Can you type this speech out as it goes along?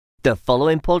The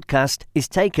following podcast is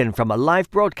taken from a live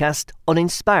broadcast on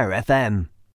Inspire FM.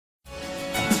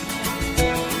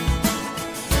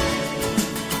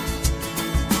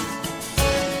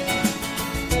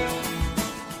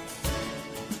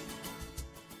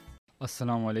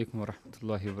 Assalamu alaikum wa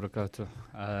rahmatullahi wa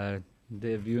barakatuh.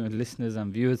 Dear listeners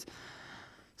and viewers,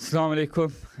 Assalamu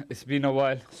alaikum. It's been a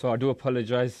while, so I do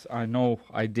apologize. I know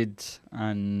I did,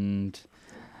 and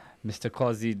Mr.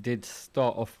 Qazi did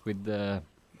start off with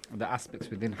the aspects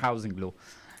within housing law.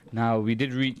 Now, we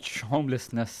did reach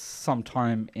homelessness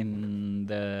sometime in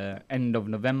the end of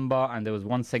November, and there was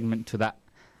one segment to that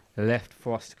left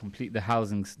for us to complete the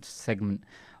housing segment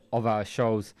of our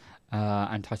shows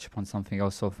and touch upon something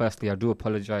else. So firstly, I do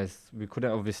apologize. We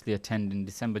couldn't obviously attend in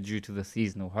December due to the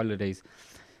seasonal holidays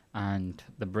and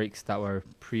the breaks that were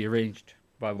pre-arranged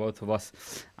by both of us.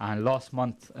 And last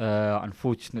month,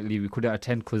 unfortunately, we couldn't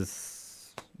attend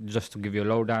because, just to give you a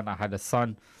lowdown, I had a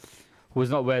son who was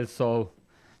not well, so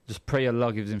just pray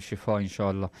Allah gives him shifa,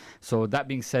 inshallah. So that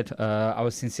being said,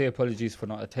 our sincere apologies for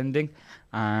not attending,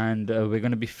 and we're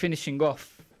going to be finishing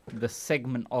off the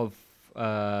segment of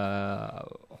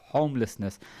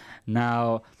homelessness.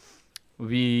 Now,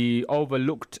 we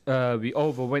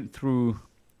overwent through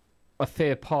a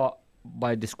fair part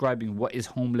by describing what is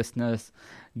homelessness,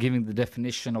 giving the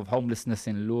definition of homelessness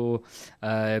in law,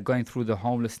 going through the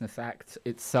Homelessness Act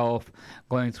itself,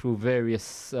 going through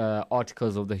various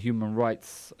articles of the human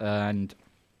rights and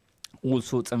all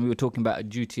sorts, and we were talking about a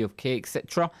duty of care,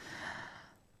 etc.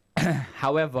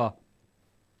 However,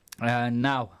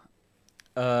 now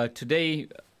today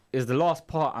is the last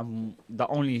part and the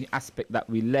only aspect that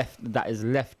is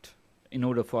left in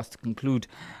order for us to conclude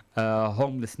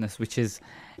homelessness, which is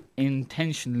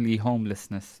intentionally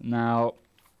homelessness. Now,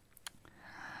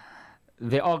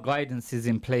 there are guidances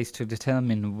in place to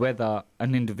determine whether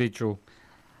an individual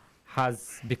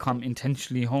has become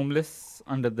intentionally homeless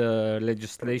under the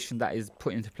legislation that is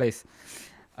put into place.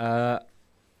 Again,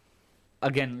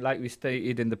 like we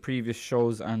stated in the previous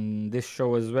shows and this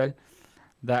show as well,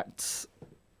 that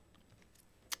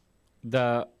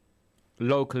the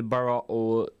local borough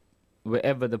or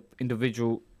wherever the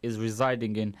individual is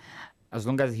residing in, as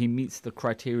long as he meets the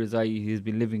criteria, i.e. he's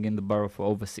been living in the borough for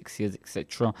over 6 years,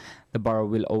 etc., the borough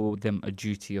will owe them a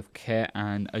duty of care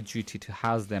and a duty to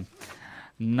house them.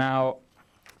 Now,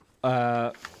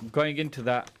 going into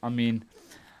that,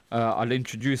 I'll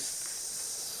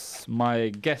introduce my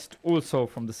guest, also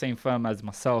from the same firm as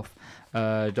myself,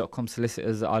 .com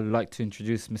Solicitors. I'd like to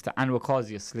introduce Mr. Anwar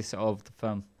Qazi, a solicitor of the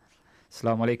firm.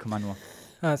 Assalamu alaikum, Anwar.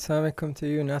 Assalamu alaikum to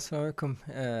you, and assalamu alaikum,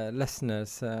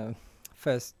 listeners.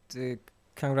 First,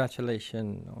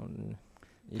 congratulations on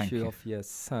issue of your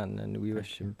son, and we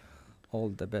wish him all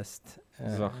the best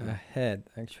ahead,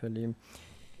 actually.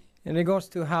 In regards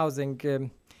to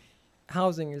housing,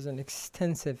 housing is an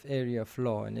extensive area of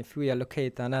law, and if we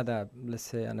allocate another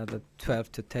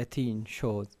 12 to 13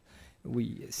 shows,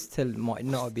 we still might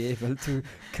not be able to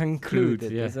conclude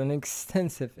it. It's an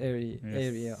extensive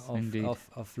area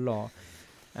of law.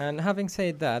 And having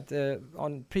said that,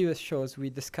 on previous shows we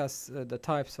discussed the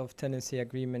types of tenancy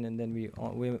agreement, and then we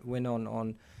went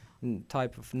on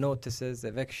type of notices,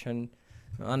 eviction,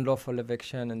 unlawful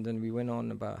eviction, and then we went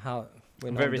on about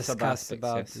discussed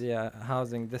about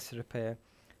housing disrepair,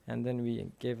 and then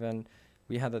we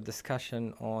had a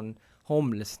discussion on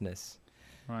homelessness.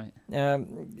 Right.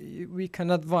 We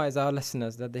can advise our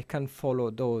listeners that they can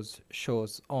follow those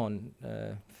shows on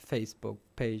Facebook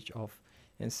page of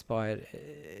Inspire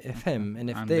FM, and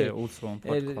if they're also on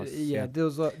podcasts.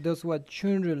 Those were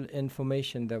general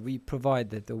information that we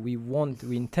provided, that we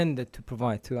intended to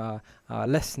provide to our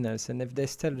listeners, and if they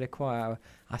still require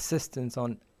assistance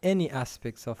on any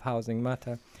aspects of housing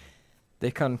matter,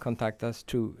 they can contact us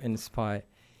through Inspire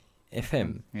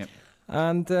FM. Yep.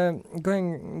 And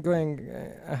going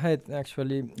ahead,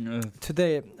 actually,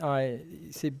 today I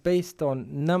see, based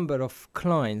on number of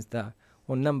clients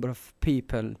or number of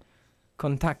people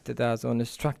contacted us or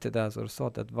instructed us or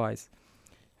sought advice,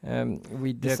 I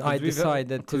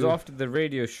decided because after the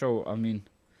radio show,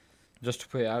 just to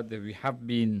put it out there, we have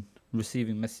been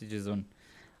receiving messages on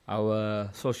our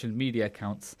social media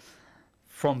accounts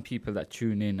from people that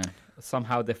tune in, and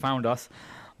somehow they found us.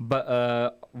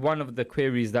 But one of the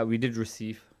queries that we did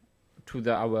receive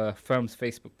to our firm's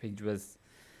Facebook page was,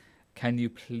 can you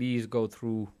please go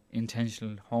through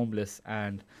intentional homeless?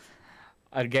 And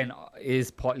again, is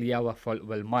partly our fault,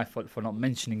 my fault for not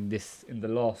mentioning this in the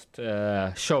last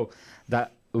show,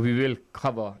 that we will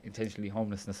cover intentionally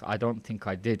homelessness. I don't think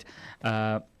I did.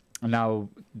 Now,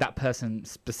 that person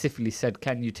specifically said,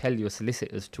 can you tell your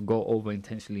solicitors to go over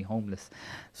intentionally homeless?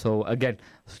 So again,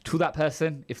 to that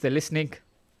person, if they're listening,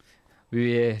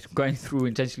 we're going through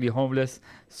intentionally homeless.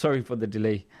 Sorry for the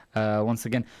delay once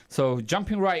again. So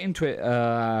jumping right into it,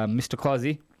 Mr.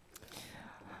 Qazi,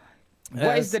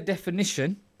 what is the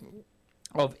definition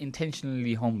of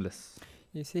intentionally homeless?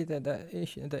 You see that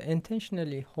the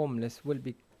intentionally homeless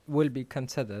will be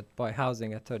considered by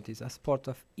housing authorities as part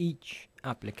of each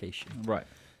application. Right.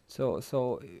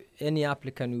 So any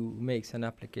applicant who makes an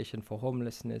application for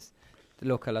homelessness, the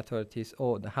local authorities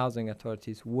or the housing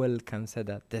authorities will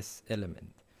consider this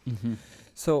element. Mm-hmm.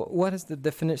 So what is the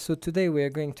definition? So today we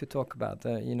are going to talk about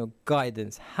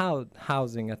guidance, how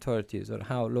housing authorities or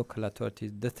how local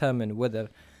authorities determine whether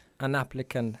an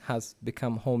applicant has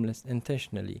become homeless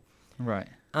intentionally. Right.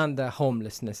 Under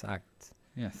Homelessness Act.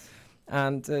 Yes.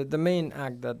 And the main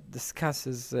act that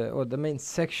discusses, or the main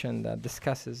section that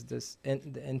discusses this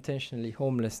the intentionally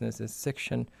homelessness is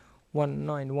Section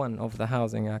 191 of the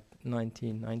Housing Act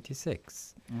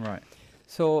 1996. Right.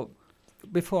 So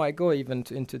before I go even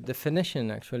into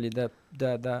definition, actually,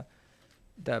 the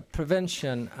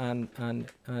prevention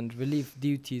and relief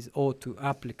duties owed to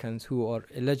applicants who are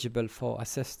eligible for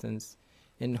assistance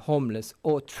in homeless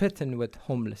or threatened with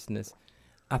homelessness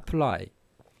apply,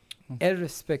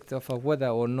 irrespective of whether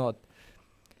or not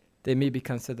they may be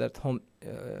considered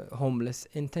homeless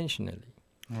intentionally.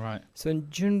 Right. So in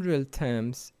general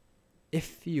terms,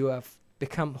 if you have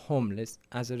become homeless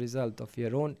as a result of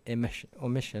your own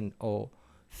omission or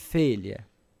failure,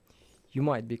 you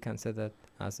might be considered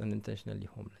as an intentionally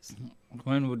homeless.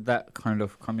 When would that kind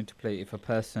of come into play? If a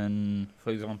person, for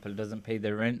example, doesn't pay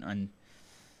their rent and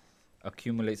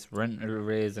accumulates rent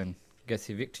arrears and gets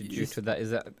evicted due to that,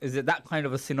 is it that kind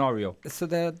of a scenario? So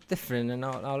they're different, and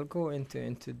I'll go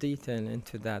into detail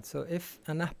into that. So if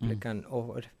an applicant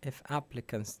or if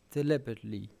applicants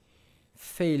deliberately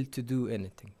fail to do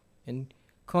anything, in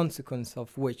consequence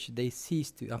of which they cease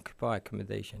to occupy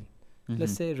accommodation,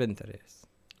 let's say rent arrears,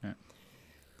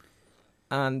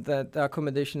 and that the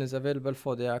accommodation is available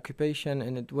for their occupation,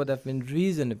 and it would have been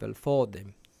reasonable for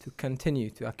them to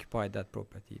continue to occupy that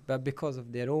property, but because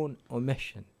of their own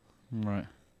omission, right,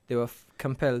 they were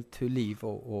compelled to leave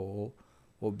or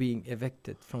being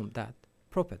evicted from that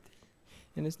property.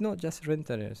 And it's not just rent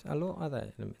arrears, a lot of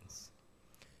other elements.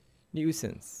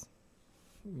 Nuisance,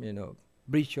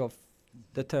 breach of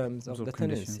the terms of the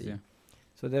tenancy. Yeah.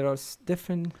 So there are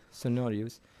different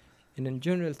scenarios, and in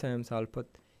general terms, I'll put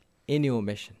any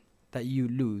omission that you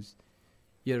lose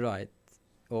your right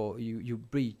or you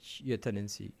breach your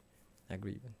tenancy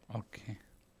agreement. Okay.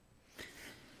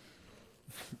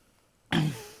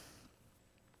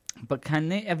 But can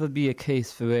there ever be a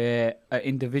case where an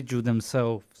individual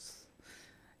themselves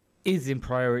is in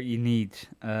priority need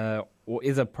or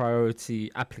is a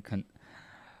priority applicant,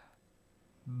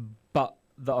 but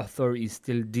the authorities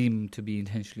still deem to be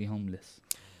intentionally homeless?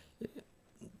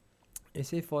 You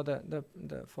see, for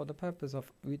the purpose of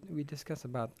we discuss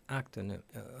about act and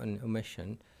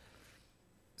omission.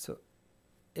 So,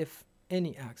 if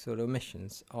any acts or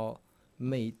omissions are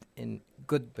made in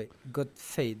good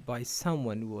faith by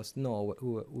someone who was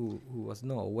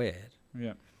not aware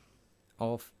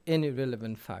of any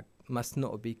relevant fact, must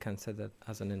not be considered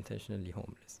as an intentionally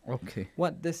homeless. Okay.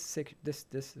 What this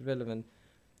relevant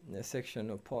section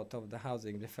or part of the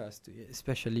housing refers to,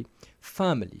 especially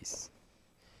families.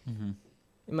 Mm-hmm.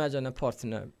 Imagine a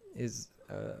partner is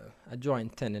a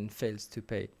joint tenant fails to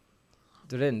pay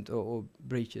the rent or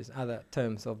breaches other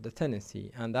terms of the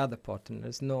tenancy, and the other partner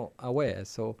is not aware,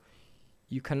 so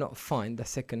you cannot find the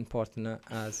second partner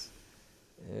as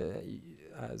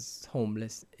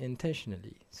homeless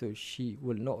intentionally, so she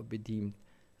will not be deemed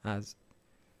as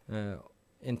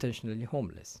intentionally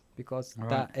homeless because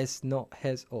that is not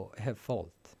his or her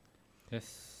fault.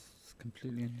 Yes,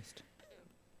 completely understood.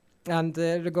 And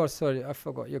sorry, I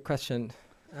forgot your question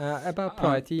about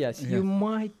priority. Yes, you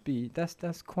might be.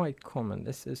 That's quite common.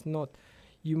 This is not.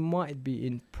 You might be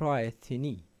in priority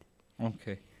need.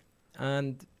 Okay.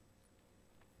 And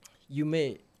you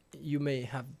may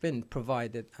have been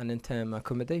provided an interim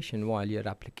accommodation while your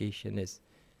application is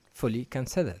fully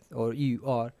considered, or you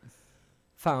are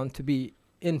found to be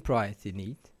in priority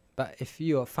need. But if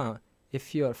you are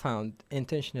found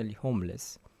intentionally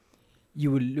homeless, you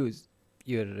will lose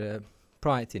your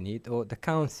priority need, or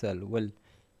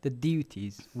the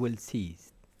duties will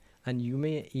cease, and you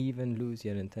may even lose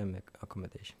your interim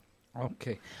accommodation.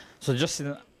 Okay, so just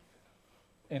in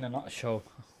a nutshell,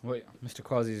 what Mr.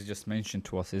 Qazi has just mentioned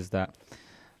to us is that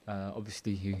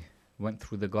obviously he went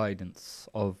through the guidance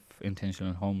of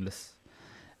intentional homelessness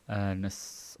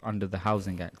under the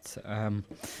Housing Act.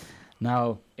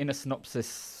 Now, in a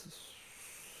synopsis,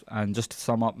 and just to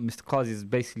sum up, Mr. Qazi has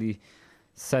basically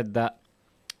said that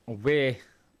where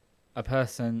a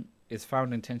person is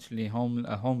found intentionally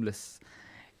homeless,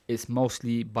 it's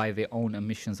mostly by their own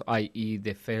omissions, i.e.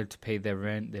 they failed to pay their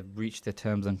rent, they've breached the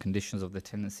terms and conditions of the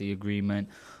tenancy agreement,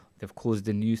 they've caused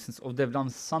a nuisance, or they've done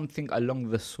something along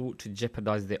the sort to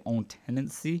jeopardize their own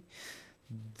tenancy.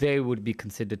 They would be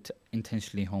considered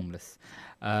intentionally homeless,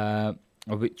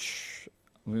 which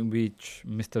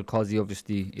Mr. Qazi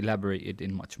obviously elaborated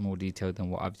in much more detail than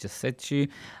what I've just said to you.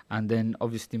 And then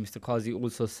obviously Mr. Qazi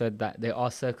also said that there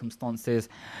are circumstances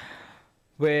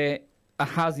where a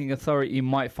housing authority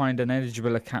might find an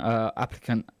eligible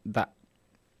applicant that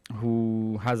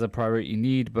who has a priority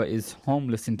need but is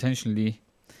homeless intentionally,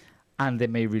 and they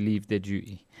may relieve their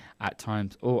duty at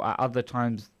times, or at other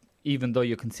times, even though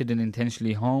you're considered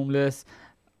intentionally homeless,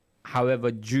 however,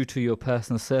 due to your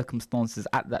personal circumstances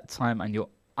at that time and your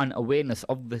unawareness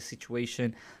of the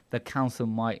situation, the council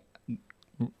might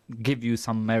give you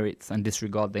some merits and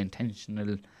disregard the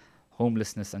intentional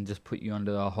homelessness and just put you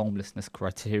under a homelessness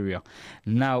criteria.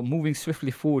 Now, moving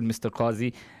swiftly forward, Mr.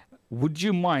 Qazi, would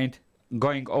you mind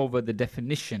going over the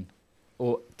definition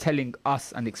or telling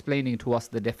us and explaining to us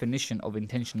the definition of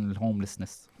intentional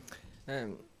homelessness?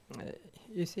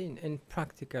 You see, in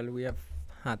practical, we have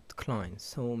had clients,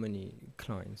 so many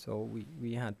clients. So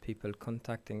we had people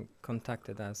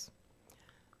contacted us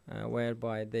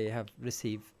whereby they have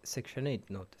received Section 8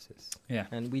 notices. Yeah.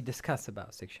 And we discuss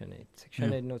about Section 8.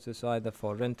 Section 8 notices either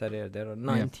for rent arrear, there are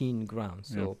 19 grounds,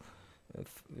 so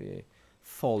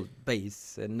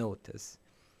fault-based notice.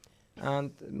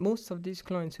 And most of these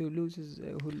clients who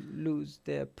lose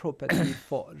their property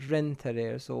for rent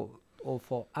arrears or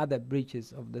for other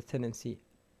breaches of the tenancy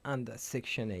under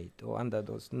Section 8 or under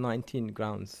those 19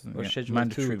 grounds or Schedule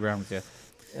mandatory 2 grounds,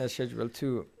 Schedule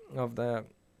 2 of the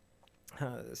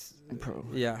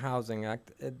Housing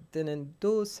Act, then in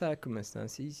those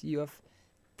circumstances you have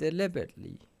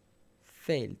deliberately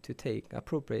failed to take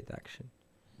appropriate action,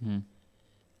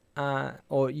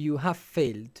 or you have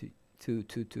failed to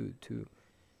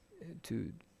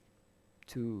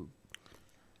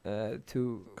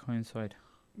coincide.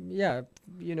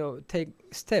 Take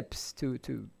steps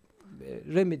to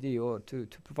remedy or to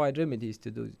provide remedies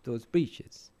to those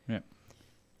breaches. Yeah.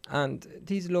 And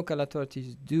these local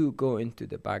authorities do go into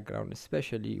the background,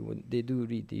 especially when they do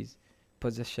read these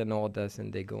possession orders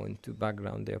and they go into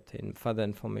background, they obtain further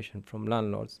information from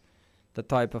landlords, the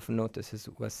type of notices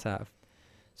was served.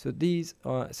 So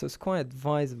it's quite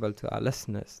advisable to our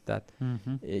listeners that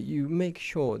you make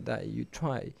sure that you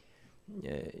try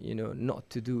not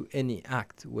to do any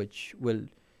act which will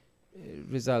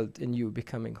result in you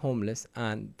becoming homeless,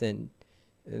 and then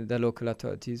the local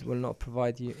authorities will not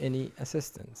provide you any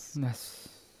assistance. That's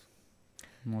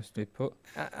mostly put.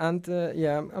 I'm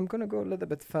going to go a little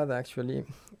bit further actually.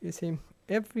 You see,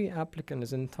 every applicant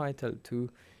is entitled to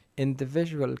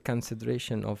individual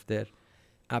consideration of their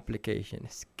application.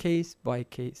 It's case by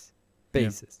case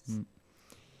basis.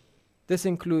 This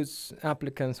includes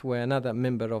applicants where another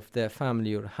member of their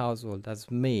family or household has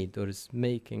made or is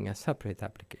making a separate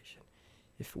application.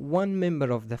 If one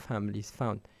member of the family is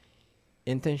found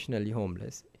intentionally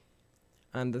homeless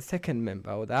and the second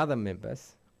member or the other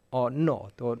members are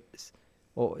not, or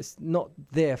it's not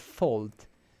their fault,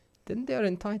 then they are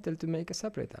entitled to make a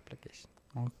separate application.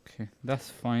 Okay, that's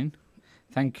fine.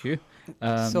 Thank you.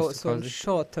 So in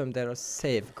short term, there are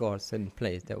safeguards in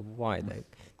place. There are wider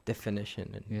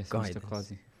definition and guidance. Mr.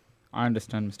 Qazi. I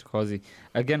understand, Mr. Qazi.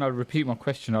 Again, I'll repeat my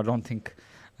question. I don't think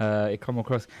it come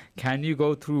across. Can you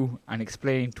go through and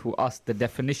explain to us the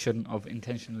definition of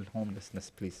intentional homelessness,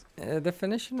 please?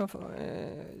 Definition of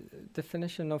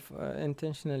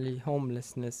intentionally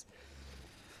homelessness.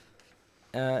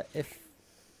 If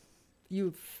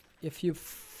you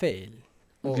fail,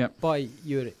 or by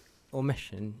your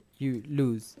omission, you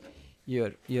lose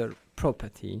your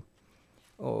property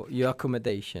or your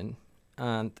accommodation,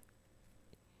 and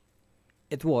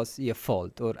it was your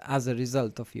fault, or as a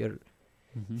result of your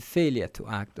failure to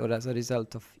act, or as a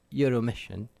result of your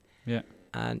omission,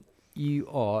 and you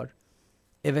are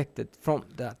evicted from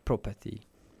that property,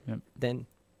 then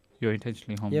you're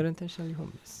intentionally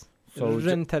homeless. So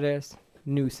rent arrears,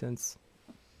 nuisance,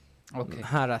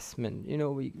 harassment.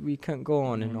 We can go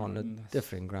on and on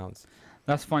different grounds.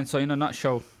 That's fine. So in a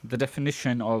nutshell, the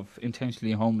definition of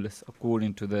intentionally homeless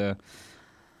according to the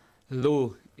law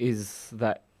is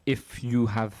that if you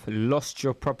have lost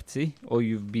your property or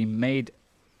you've been made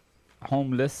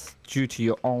homeless due to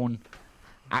your own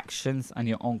actions and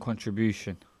your own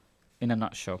contribution, in a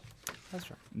nutshell. That's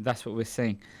right. That's what we're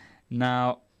saying.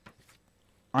 Now,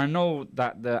 I know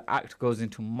that the Act goes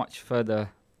into much further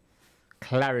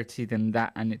clarity than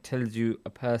that, and it tells you a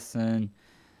person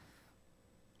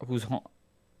who's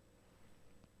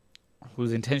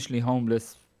intentionally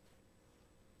homeless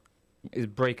is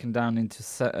breaking down into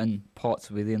certain parts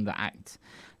within the Act.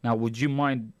 Now, would you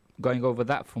mind going over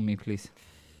that for me, please?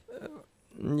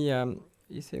 Yeah,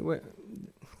 you see,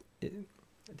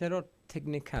 there are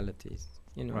technicalities,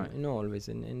 Right. always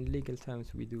in legal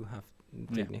terms we do have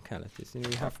technicalities, and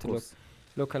we have to course.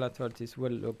 local authorities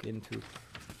will look into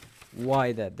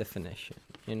why that definition,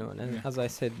 and as I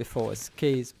said before, it's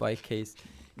case by case,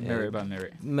 Merit by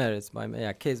merit. merits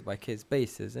by case by case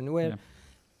basis, and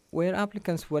where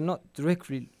applicants were not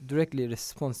directly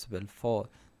responsible for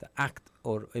the act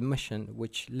or omission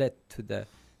which led to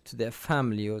their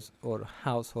family or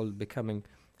household becoming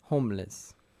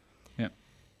homeless. Yeah.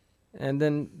 And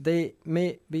then they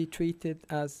may be treated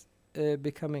as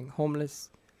becoming homeless,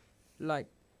 like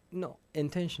not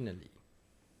intentionally.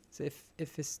 So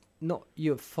if it's not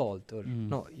your fault or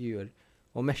not your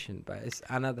omission, but it's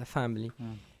another family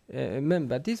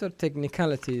member, these are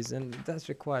technicalities, and that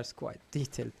requires quite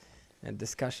detailed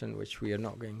discussion, which we are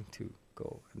not going to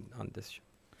go on this show.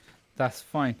 That's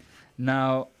fine.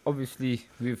 Now, obviously,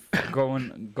 we've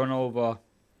gone over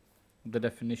the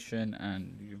definition,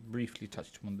 and you've briefly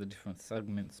touched on the different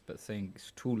segments, but saying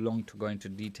it's too long to go into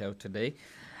detail today.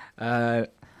 And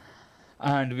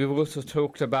we've also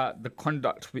talked about the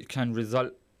conduct which can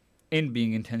result in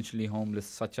being intentionally homeless,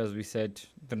 such as we said,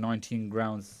 the 19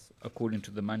 grounds according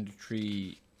to the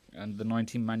mandatory, and the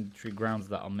 19 mandatory grounds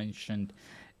that are mentioned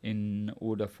in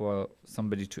order for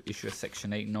somebody to issue a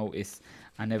Section 8 notice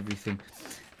and everything.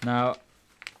 Now,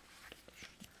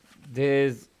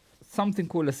 there's something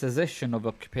called a cessation of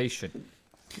occupation.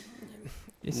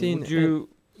 You see, would you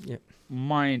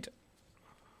mind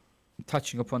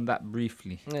touching upon that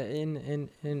briefly? In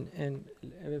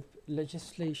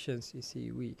legislations, you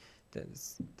see,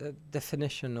 there's the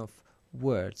definition of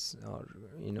words are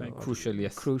crucial,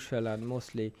 yes, crucial, and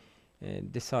mostly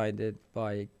decided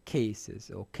by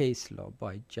cases or case law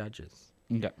by judges.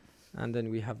 Yeah. And then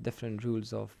we have different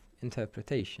rules of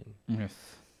interpretation. Yes.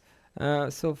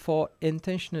 So for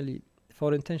intentional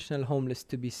homeless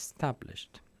to be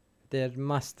established, there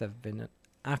must have been an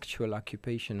actual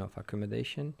occupation of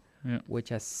accommodation which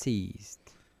has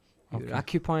ceased. Okay. You're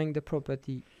occupying the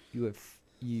property, you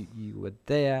were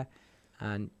there,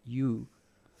 and you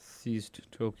ceased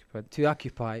to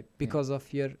occupy because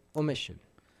of your omission.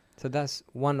 So that's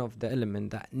one of the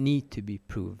elements that need to be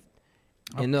proved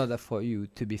in order for you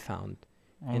to be found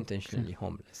intentionally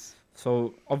homeless.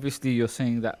 So obviously you're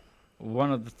saying that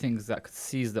one of the things that could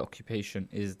seize the occupation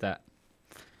is that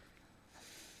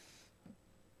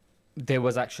there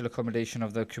was actual accommodation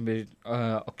of the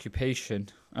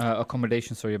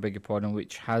accommodation, sorry, I beg your pardon,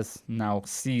 which has now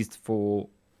ceased for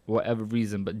whatever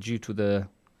reason, but due to the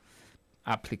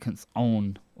applicant's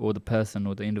own, or the person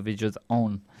or the individual's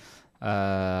own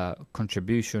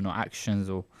contribution or actions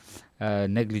or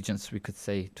negligence, we could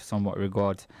say, to somewhat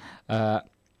regard.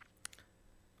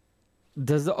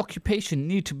 Does the occupation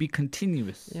need to be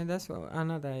continuous? Yeah, that's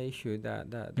another issue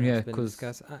that has been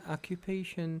discussed.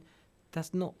 Occupation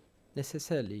does not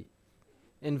necessarily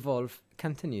involve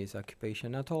continuous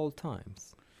occupation at all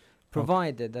times,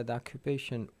 provided that the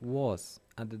occupation was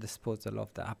at the disposal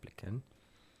of the applicant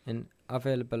and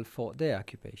available for their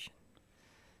occupation.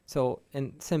 So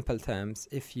in simple terms,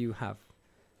 if you have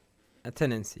a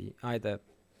tenancy, either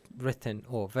written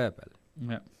or verbal,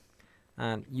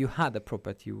 and you had a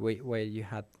property where you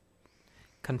had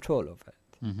control of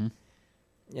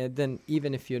it, then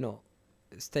even if you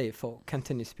stay for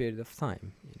continuous period of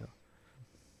time,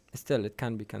 still it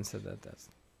can be considered as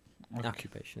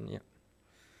occupation. Yeah.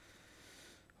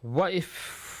 What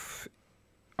if,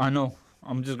 I know,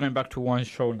 I'm just going back to one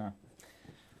show now.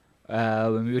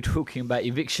 When we were talking about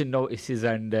eviction notices,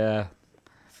 and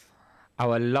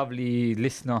our lovely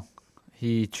listener,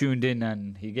 he tuned in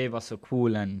and he gave us a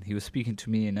call, and he was speaking to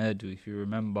me in Urdu, if you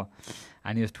remember,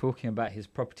 and he was talking about his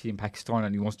property in Pakistan,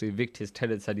 and he wants to evict his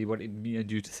tenants, and he wanted me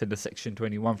and you to send a Section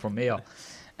 21 from here.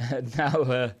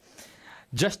 Now,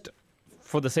 just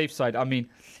for the safe side, I mean,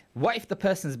 what if the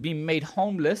person's been made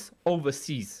homeless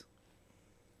overseas?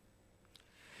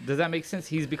 Does that make sense?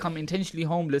 He's become intentionally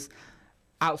homeless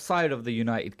outside of the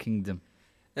United Kingdom.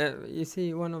 You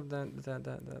see, one of the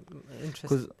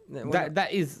interesting... Because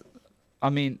that is... I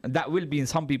mean, that will be in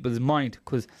some people's mind,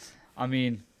 because, I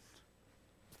mean,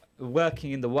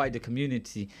 working in the wider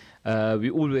community, we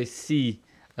always see...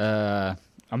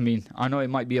 I mean, I know it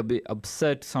might be a bit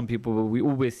absurd to some people, but we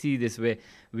always see this where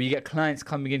we get clients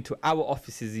coming into our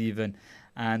offices even,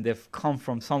 and they've come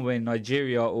from somewhere in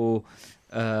Nigeria or,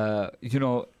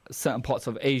 certain parts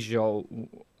of Asia or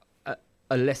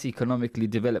a less economically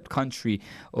developed country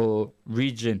or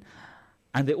region.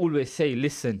 And they always say,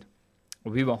 listen,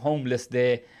 we were homeless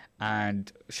there,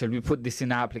 and shall we put this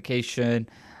in our application?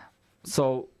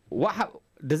 So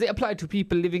does it apply to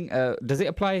people living, does it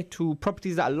apply to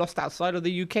properties that are lost outside of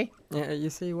the UK? Yeah, you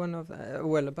see,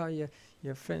 about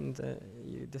your friend,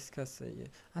 you discuss,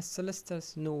 as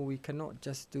solicitors, no, we cannot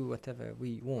just do whatever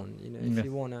we want. If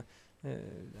you want to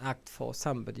act for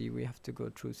somebody, we have to go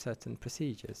through certain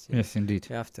procedures. Yes, indeed.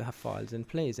 We have to have files in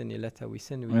place. Any letter we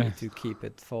send, we need to keep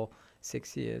it for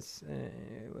 6 years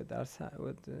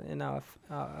in our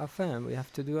firm. We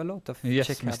have to do a lot of Yes,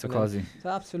 Mr. Qazi. So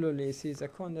absolutely, it's a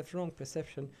kind of wrong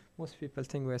perception. Most people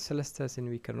think we're solicitors and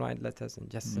we can write letters and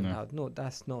just send out. No,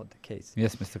 that's not the case.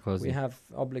 Yes, Mr. Qazi. We have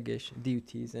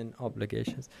duties and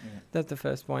obligations. Yeah. That's the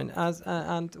first point.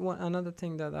 Another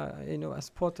thing that as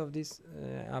part of this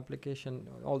application,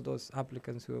 all those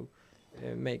applicants who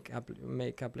make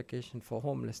application for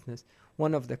homelessness,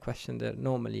 one of the questions they're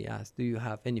normally asked, do you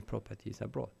have any properties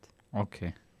abroad?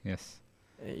 Okay, yes.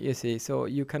 You see, so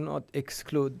you cannot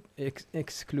exclude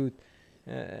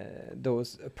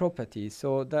those properties.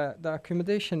 So the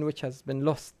accommodation which has been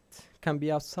lost can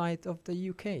be outside of the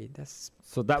UK.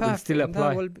 So that will still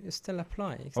apply? That will still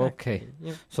apply, exactly. Okay.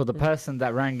 Yeah. So the person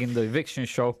that rang in the eviction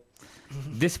show,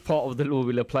 this part of the law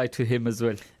will apply to him as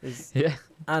well. It's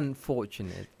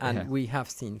unfortunate, and we have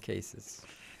seen cases.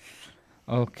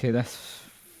 Okay, that's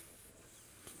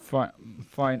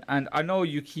fine. And I know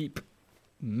you keep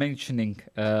mentioning,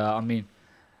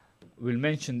 we'll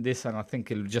mention this, and I think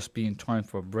it'll just be in time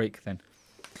for a break then.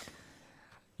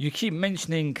 You keep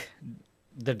mentioning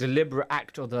the deliberate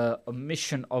act or the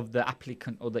omission of the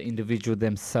applicant or the individual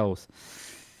themselves.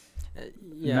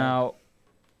 Now,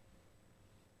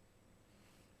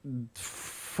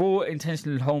 for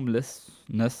intentional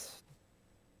homelessness,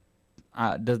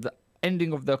 does the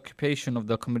ending of the occupation of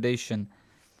the accommodation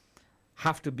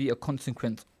have to be a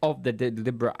consequence of the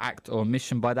deliberate act or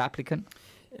omission by the applicant?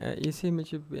 You see,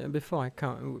 before I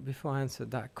answer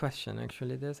that question,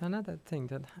 actually, there's another thing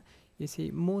that you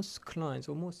see. Most clients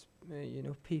or most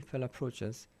people approach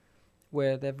us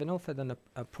where they've been offered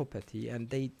a property and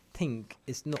they think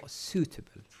it's not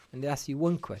suitable, and they ask you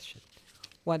one question: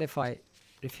 what if I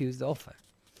refuse the offer?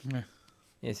 Yeah.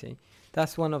 You see,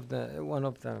 that's one of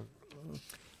the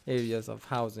areas of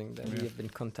housing that we have been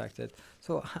contacted.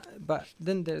 So, but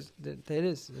then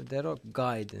there are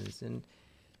guidance, and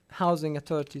housing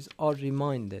authorities are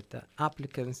reminded that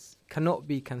applicants cannot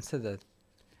be considered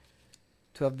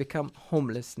to have become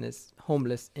homeless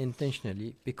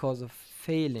intentionally because of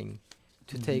failing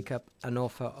to take up an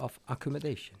offer of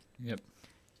accommodation. Yep.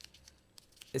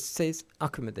 It says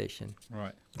accommodation.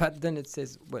 Right. But then it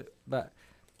says, but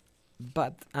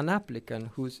an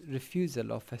applicant whose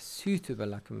refusal of a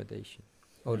suitable accommodation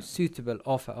or suitable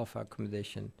offer of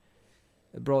accommodation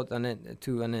brought an end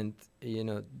to an end,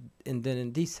 and then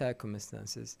in these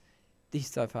circumstances, these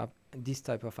type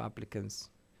of applicants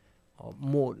are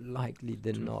more likely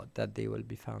than not that they will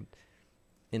be found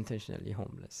intentionally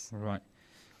homeless. Right.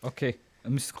 Okay,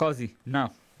 Mr. Qazi,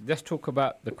 now let's talk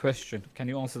about the question. Can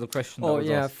you answer the question?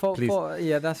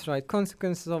 Please? That's right.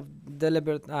 Consequences of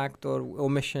deliberate act or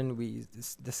omission we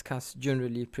discussed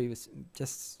generally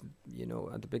just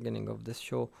at the beginning of this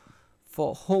show.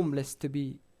 For homeless to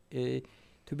be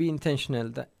intentional,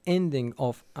 the ending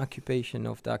of occupation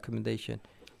of the accommodation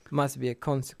must be a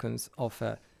consequence of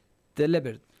a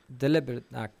deliberate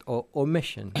act or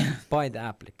omission by the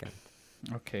applicant.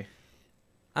 Okay.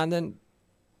 And then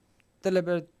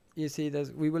deliberate, you see,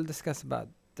 we will discuss about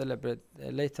deliberate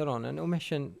later on. And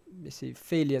omission, you see,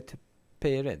 failure to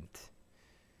pay rent,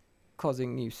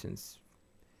 causing nuisance.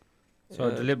 So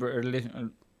a deliberate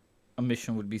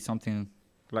omission would be something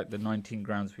like the 19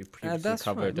 grounds we previously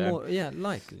covered. Right.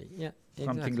 Likely. Yeah,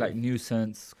 something exactly. like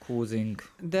nuisance, causing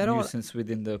nuisance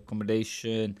within the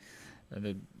accommodation,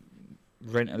 the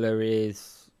rental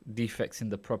arrears, defects in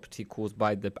the property caused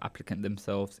by the applicant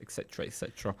themselves, etc.,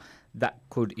 etc. That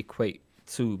could equate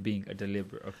to being a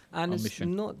deliberate omission. And it's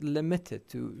not limited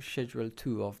to Schedule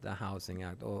 2 of the Housing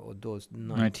Act or those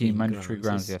 19 mandatory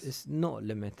grounds. Yes, it's not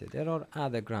limited. There are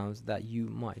other grounds that you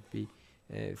might be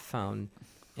found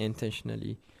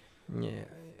intentionally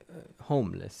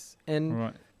homeless.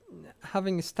 And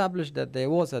having established that there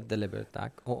was a deliberate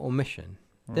act or omission,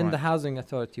 then the housing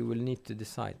authority will need to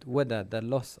decide whether the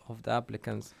loss of the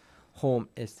applicant's home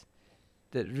is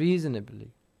the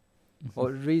reasonably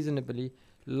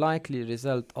likely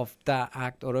result of that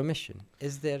act or omission.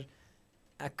 Is there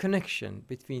a connection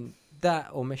between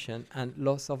that omission and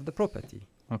loss of the property.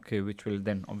 Okay, which will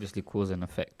then obviously cause an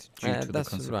effect due to the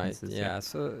consequences. That's right. Yeah.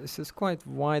 So this is quite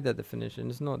wider definition.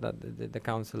 It's not that the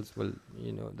councils will,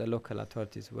 the local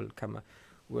authorities will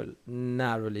will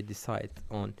narrowly decide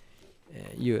on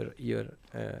your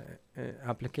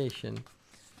application,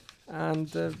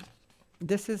 and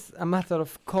this is a matter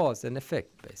of cause and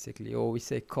effect, basically, or we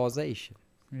say causation.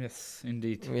 Yes,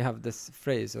 indeed. We have this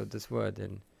phrase or this word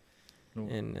in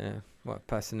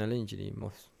personal injury,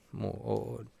 more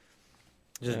or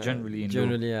just generally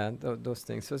those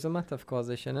things. So it's a matter of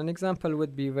causation. An example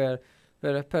would be where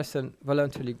a person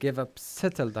voluntarily gave up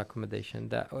settled accommodation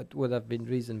that would have been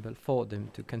reasonable for them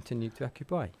to continue to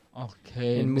occupy.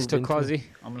 Okay, Mr. Qazi,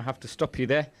 I'm going to have to stop you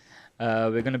there.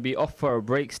 We're going to be off for a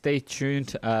break. Stay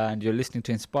tuned, and you're listening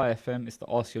to Inspire FM. It's the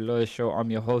Ask Your Lawyer show.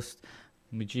 I'm your host,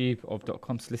 Mujib of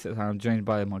 .com Solicitors, and I'm joined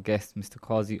by my guest, Mr.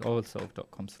 Qazi, also of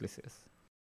 .com Solicitors.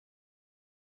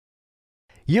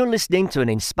 You're listening to an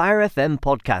Inspire FM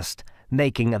podcast,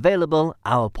 making available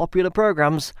our popular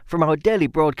programs from our daily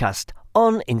broadcast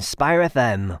on Inspire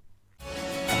FM.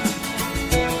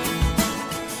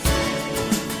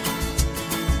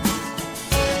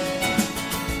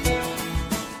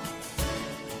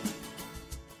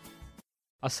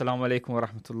 Assalamu alaikum wa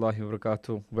rahmatullahi wa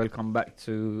barakatuh. Welcome back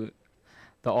to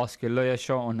the Ask Your Lawyer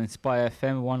show on Inspire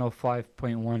FM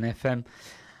 105.1 FM.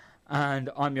 And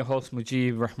I'm your host,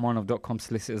 Mujib Rahman of .com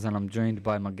Solicitors, and I'm joined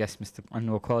by my guest, Mr.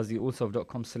 Anwar Qazi, also of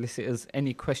 .com Solicitors.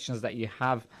 Any questions that you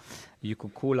have, you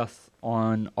could call us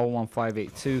on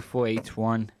 01582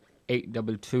 481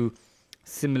 822.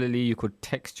 Similarly, you could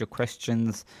text your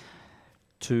questions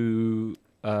to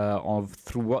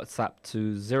through WhatsApp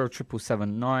to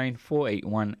 07779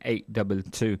 481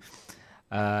 822.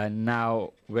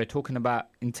 Now, we're talking about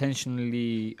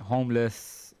intentional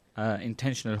homelessness,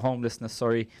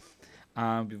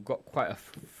 we've got quite a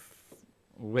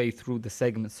way through the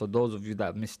segment, so those of you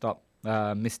that missed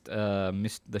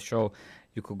the show,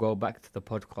 you could go back to the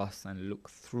podcast and look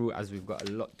through, as we've got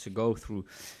a lot to go through.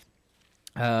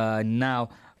 Now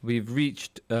we've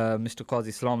reached Mr. Qazi,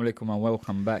 assalamu alaikum and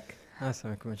welcome back.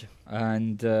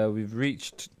 And we've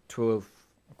reached to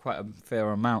quite a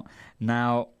fair amount.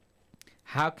 Now,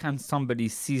 how can somebody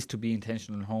cease to be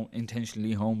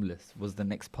intentionally homeless was the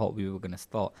next part we were going to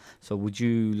start. So would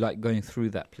you like going through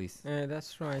that, please?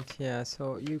 That's right, yeah.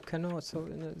 So you cannot,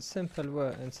 in a simple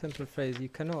word and simple phrase, you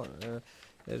cannot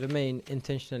remain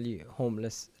intentionally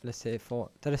homeless, let's say, for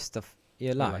the rest of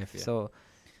your life. Yeah. So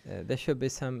there should be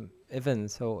some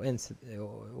events or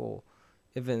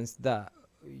events that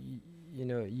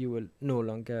you will no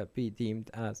longer be deemed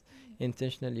as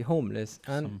intentionally homeless,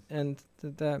 and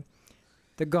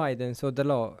the guidance or the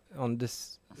law on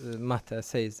this matter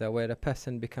says that where a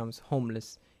person becomes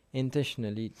homeless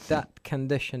intentionally, that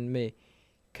condition may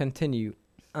continue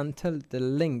until the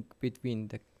link between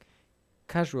the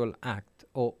casual act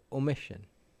or omission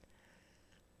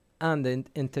and the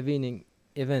intervening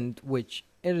event, which,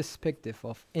 irrespective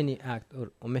of any act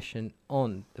or omission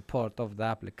on the part of the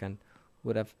applicant,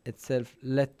 would have itself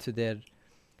led to their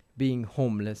being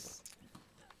homeless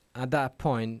at that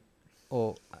point,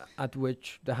 or at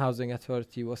which the housing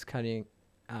authority was carrying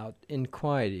out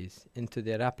inquiries into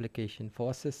their application for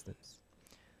assistance.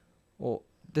 Or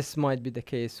this might be the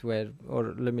case where,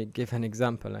 or let me give an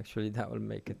example actually that will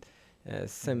make it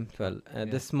simple.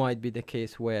 This might be the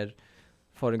case where,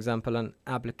 for example, an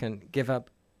applicant gave up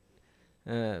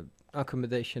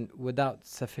accommodation without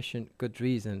sufficient good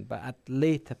reason, but at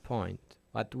later point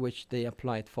at which they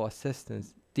applied for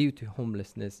assistance due to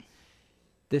homelessness,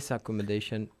 this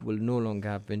accommodation will no longer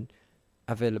have been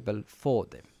available for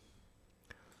them.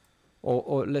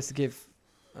 Or let's give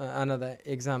another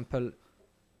example.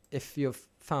 If you're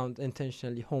found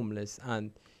intentionally homeless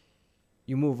and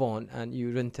you move on and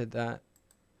you rented that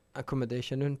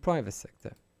accommodation in private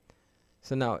sector.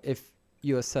 So now if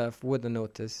you are served with a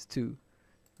notice to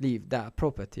leave that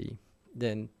property,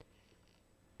 then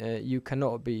you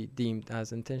cannot be deemed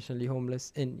as intentionally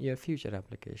homeless in your future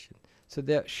application. So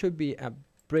there should be a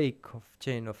break of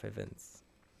chain of events.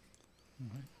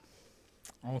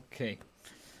 Okay.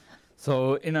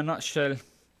 So in a nutshell,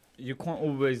 you can't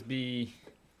always be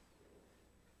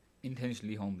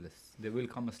intentionally homeless. There will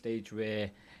come a stage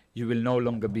where you will no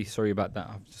longer be, sorry about that,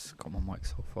 I've just got my mic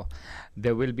so far.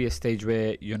 There will be a stage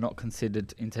where you're not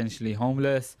considered intentionally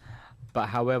homeless, but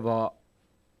however,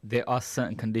 there are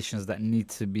certain conditions that need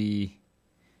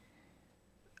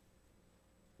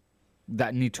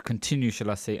to continue,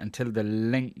 shall I say, until the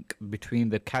link between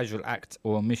the casual act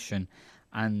or omission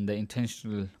and the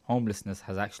intentional homelessness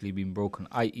has actually been broken,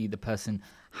 i.e. the person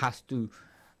has to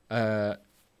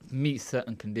meet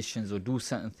certain conditions or do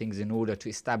certain things in order to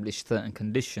establish certain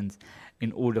conditions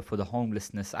in order for the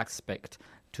homelessness aspect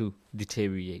to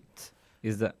deteriorate.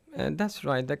 Is that? That's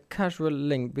right. The causal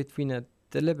link between a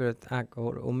deliberate act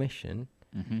or omission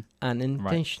and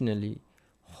intentionally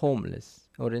homeless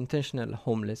or intentional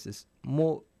homeless is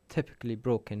more typically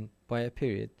broken by a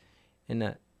period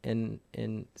in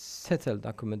settled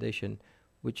accommodation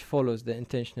which follows the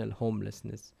intentional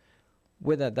homelessness.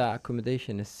 Whether that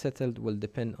accommodation is settled will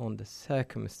depend on the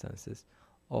circumstances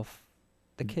of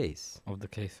the case. Of the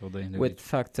case or the individual. With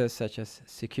factors such as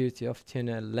security of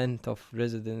tenure, length of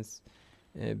residence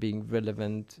being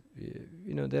relevant.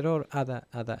 There are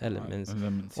other elements.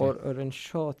 Or in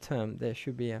short term, there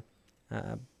should be a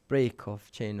break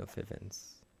of chain of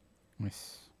events.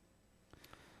 Yes.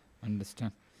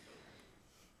 Understand.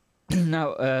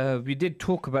 Now, we did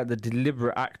talk about the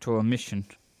deliberate act or omission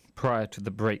prior to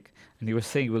the break, and you were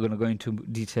saying we're going to go into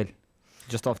detail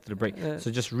just after the break.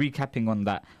 So just recapping on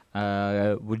that,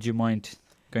 would you mind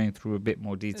going through a bit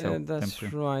more detail? That's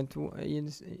right.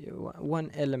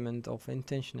 One element of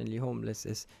intentionally homeless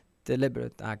is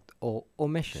deliberate act or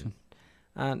omission.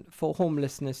 And for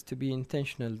homelessness to be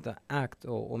intentional, the act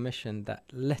or omission that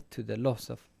led to the loss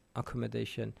of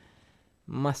accommodation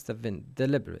must have been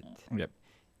deliberate. Yep.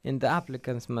 And the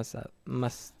applicants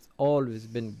must always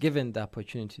been given the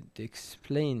opportunity to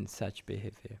explain such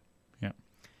behavior. Yeah.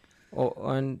 Or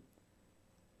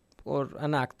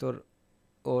an act or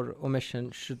omission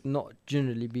should not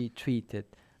generally be treated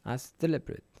as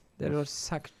deliberate. There are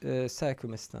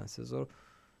circumstances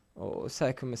or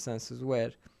circumstances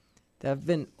where there have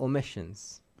been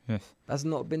omissions. Yes. Has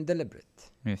not been deliberate.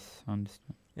 Yes, I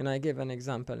understand. And I give an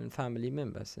example in family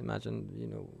members.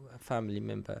 Imagine, a family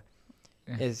member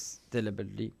is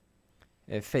deliberately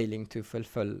failing to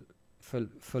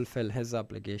fulfill his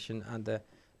obligation and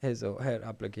his or her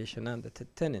obligation under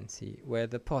tenancy, where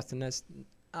the partner is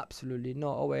absolutely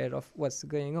not aware of what's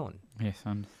going on. Yes,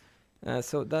 and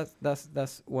so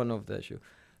that's one of the issue,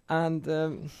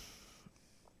 and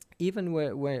even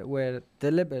where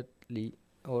deliberately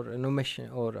or an omission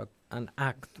or an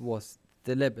act was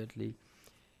deliberately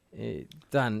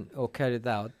done or carried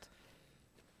out,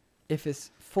 if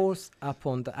it's forced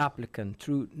upon the applicant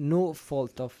through no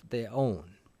fault of their own.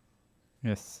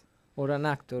 Yes. Or an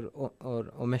act or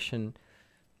omission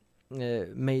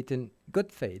made in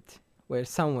good faith, where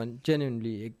someone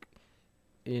genuinely,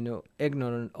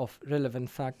 ignorant of relevant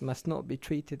fact must not be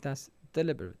treated as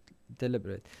deliberate.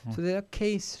 So there are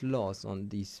case laws on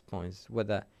these points,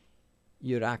 whether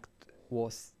your act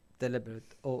was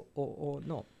deliberate or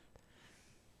not.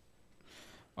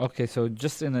 Okay, so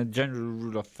just in a general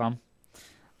rule of thumb,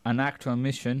 an act or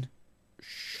omission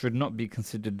should not be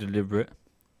considered deliberate,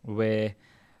 where,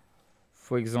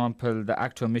 for example, the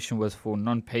act or omission was for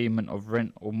non-payment of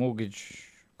rent or mortgage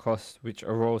costs which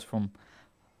arose from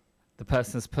the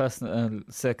person's personal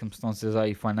circumstances,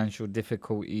 i.e. financial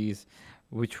difficulties,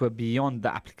 which were beyond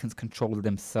the applicant's control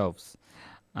themselves,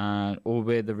 or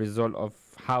were the result of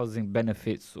housing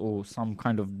benefits or some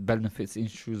kind of benefits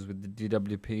issues with the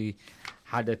DWP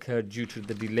had occurred due to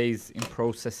the delays in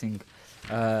processing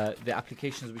the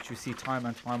applications, which we see time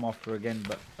and time after again.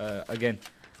 But again,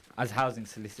 as housing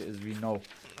solicitors, we know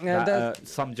that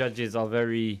some judges are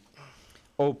very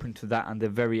open to that and they're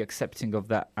very accepting of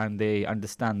that, and they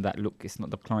understand that, look, it's not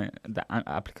the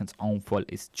applicant's own fault,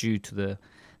 it's due to the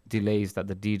delays that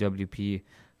the DWP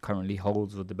currently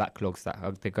holds or the backlogs that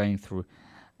they're going through.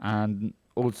 And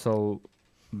also,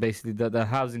 basically, the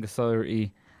housing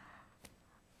authority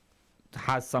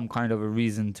has some kind of a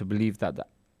reason to believe that the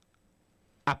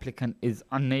applicant is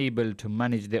unable to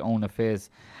manage their own affairs.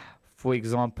 For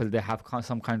example, they have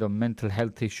some kind of mental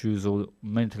health issues or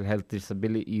mental health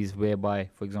disabilities, whereby,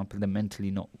 for example, they're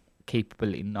mentally not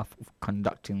capable enough of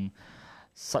conducting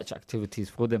such activities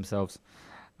for themselves.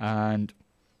 And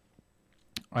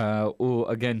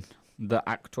or again, the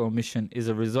act or omission is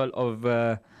a result of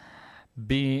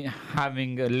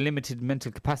having a limited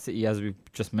mental capacity, as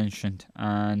we've just mentioned,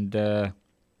 and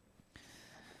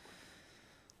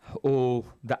or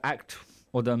the act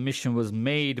or the omission was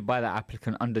made by the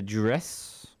applicant under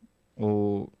duress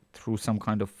or through some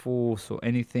kind of force or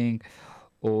anything,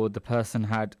 or the person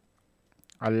had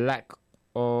a lack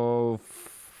of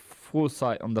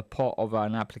foresight on the part of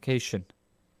an application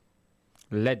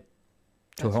led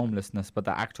to homelessness, but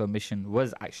the act or omission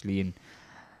was actually in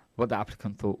what the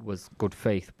applicant thought was good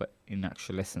faith, but in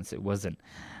actual essence it wasn't.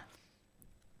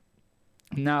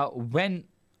 Now, when,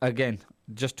 again,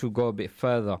 just to go a bit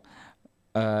further,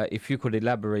 if you could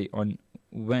elaborate on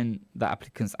when the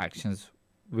applicant's actions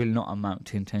will not amount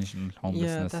to intentional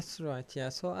homelessness. Yeah, that's right. Yeah,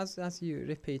 so as you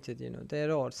repeated,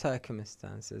 there are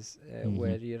circumstances Mhm.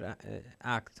 where your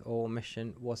act or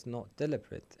omission was not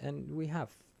deliberate, and we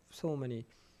have so many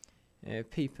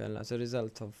people as a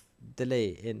result of delay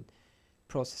in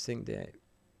processing the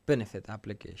benefit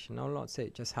application. I'll not say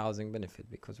just housing benefit,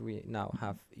 because we now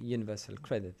have universal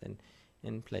credit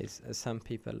in place. Some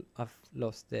people have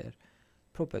lost their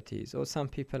properties, or some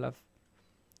people have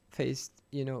faced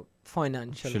financial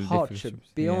Financial hardship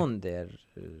difficulties, beyond their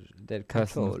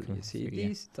Personal control. You see,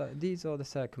 capacity, yeah. these are the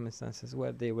circumstances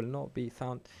where they will not be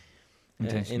found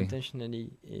Intentionally.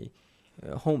 intentionally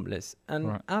homeless, and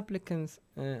Right. applicants'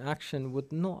 action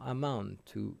would not amount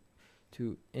to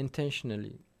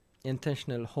intentional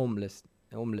intentionally homeless,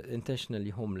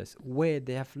 where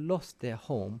they have lost their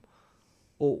home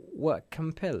or were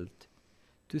compelled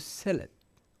to sell it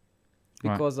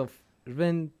Right. because of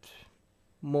rent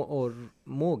or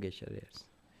mortgage arrears,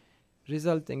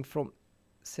 resulting from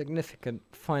significant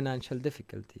financial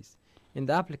difficulties, and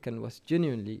the applicant was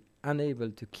genuinely unable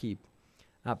to keep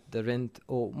up the rent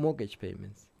or mortgage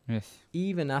payments, Yes.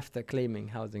 even after claiming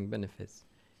housing benefits,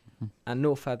 Mhm. and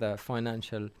no further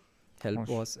financial help Gosh,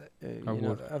 was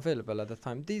award. available at the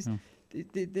time.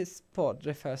 This part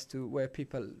refers to where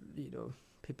people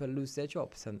lose their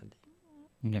jobs suddenly.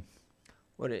 Yeah.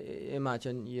 Or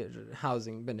imagine your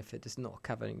housing benefit is not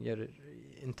covering your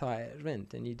entire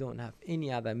rent, and you don't have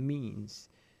any other means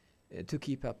to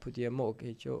keep up with your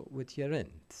mortgage or with your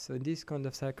rent. So in these kind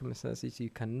of circumstances, you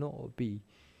cannot be,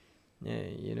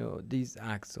 these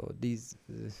acts or these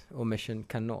omission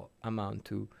cannot amount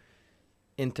to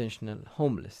intentional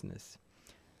homelessness.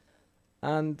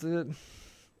 And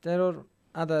there are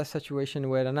other situations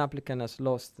where an applicant has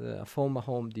lost a former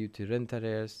home due to rent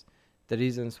arrears. The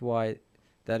reasons why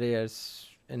the arrears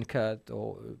incurred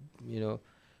or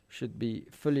should be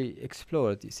fully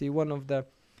explored. You see, one of the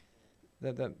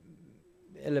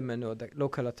element, or the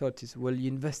local authorities will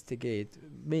investigate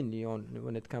mainly on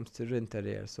when it comes to rent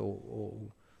arrears or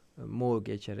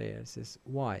mortgage arrears, is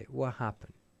what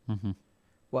happened, Mm-hmm.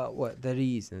 what the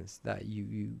reasons that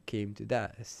you came to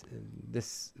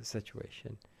this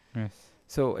situation. Yes.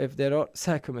 So if there are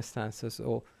circumstances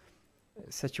or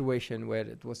situation where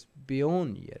it was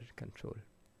beyond your control,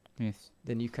 Yes.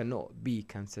 then you cannot be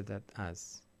considered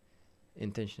as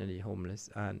intentionally homeless.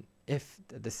 And if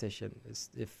the decision is,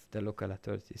 if the local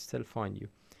authorities still find you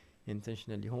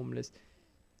intentionally homeless,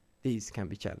 these can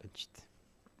be challenged.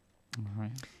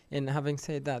 Right. And having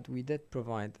said that, we did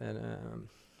provide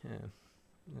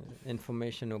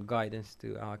information or guidance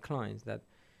to our clients that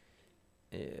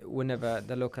whenever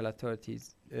the local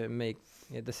authorities make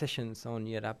decisions on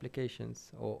your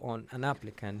applications or on an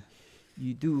applicant,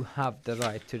 you do have the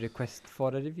right to request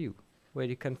for a review, where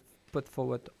you can put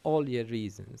forward all your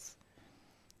reasons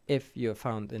if you're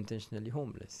found intentionally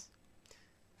homeless.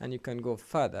 And you can go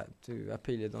further to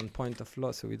appeal it on point of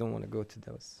law, so we don't want to go to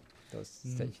those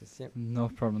stages. Yeah. No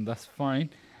problem. That's fine.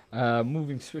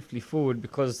 Moving swiftly forward,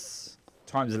 because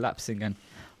time's elapsing and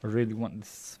I really want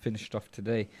this finished off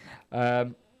today.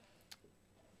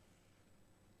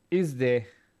 Is there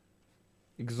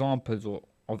examples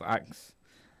of acts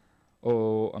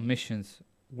or omissions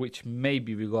which may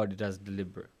be regarded as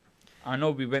deliberate? I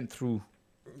know we went through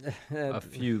a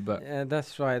few, but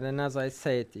that's right. And as I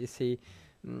said, you see,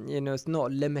 it's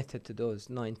not limited to those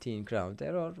 19 grounds.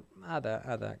 There are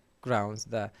other grounds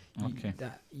that okay.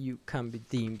 that you can be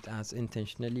deemed as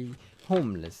intentionally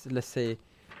homeless. Let's say,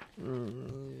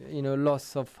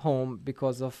 loss of home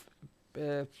because of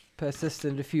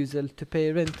persistent refusal to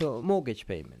pay rent or mortgage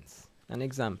payments. An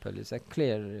example is a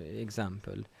clear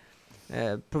example,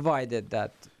 provided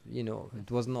that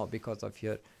it was not because of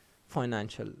your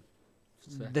financial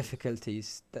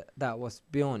difficulties that was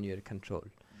beyond your control.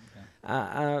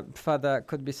 Further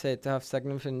could be said to have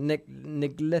significantly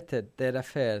neglected their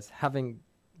affairs, having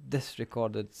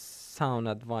disregarded sound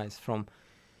advice from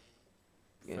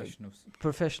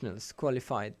professionals,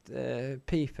 qualified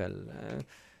people,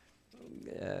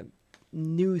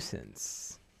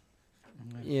 nuisance,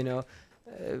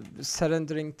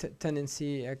 surrendering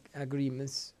tenancy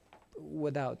agreements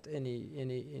without any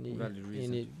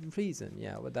reason,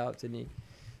 without any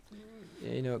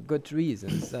good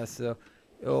reasons.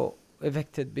 Or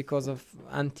evicted because of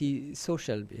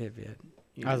anti-social behavior.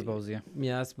 ASBOs,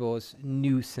 ASBOs,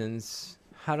 nuisance,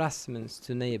 harassments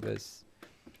to neighbors.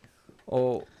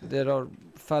 Or there are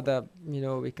further,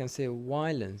 we can say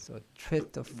violence or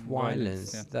threat of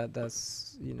violence.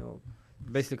 That's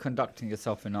basically conducting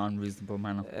yourself in an unreasonable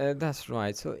manner. That's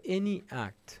right. So any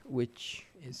act which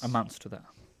is amounts to that.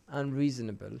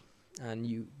 unreasonable, and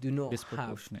you do not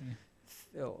have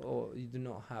or you do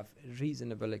not have a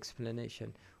reasonable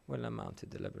explanation, will amount to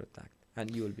deliberate act,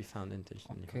 and you will be found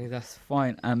intentionally. Okay, that's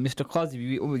fine. And Mr. Qazi,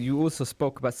 you also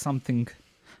spoke about something,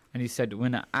 and you said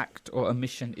when an act or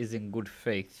omission is in good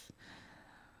faith.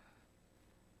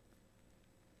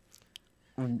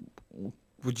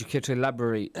 Would you care to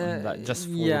elaborate on that, just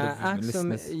for the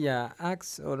listeners?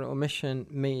 Acts or omission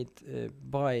made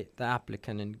by the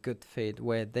applicant in good faith,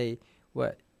 where they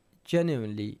were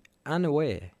genuinely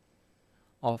unaware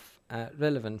of a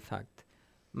relevant fact,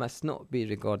 must not be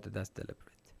regarded as deliberate.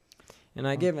 And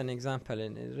I give an example,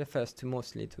 and it refers to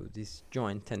mostly to these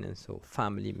joint tenants or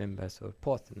family members or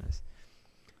partners.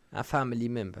 A family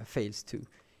member fails to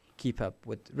keep up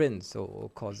with rents or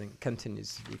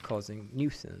continuously causing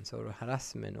nuisance or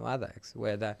harassment or other acts,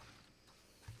 where the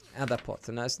other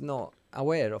partner is not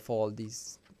aware of all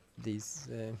these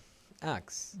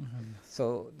acts.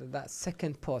 So that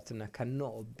second partner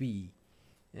cannot be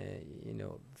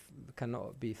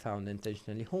cannot be found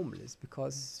intentionally homeless,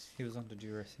 because he was under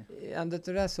duress. Under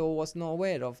duress, or was not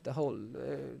aware of the whole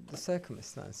the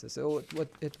circumstances. So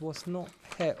it was not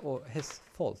her or his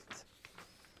fault.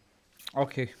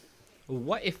 Okay.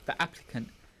 What if the applicant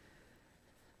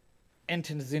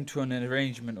enters into an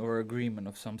arrangement or agreement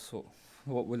of some sort?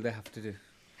 What will they have to do?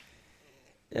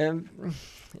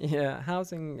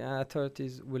 Housing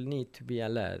authorities will need to be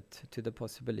alert to the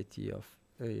possibility of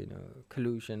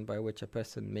collusion, by which a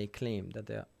person may claim that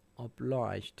they are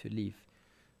obliged to leave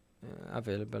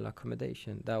available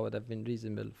accommodation that would have been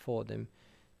reasonable for them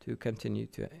to continue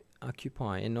to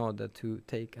occupy, in order to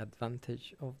take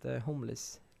advantage of the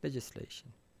homeless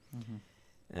legislation.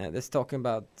 This talking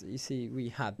about, you see, we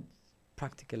had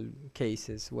practical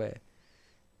cases where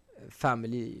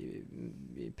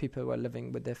people were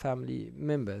living with their family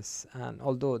members, and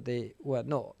although they were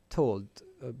not told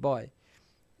by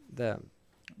their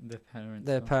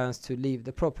parents to leave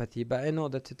the property, but in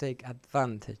order to take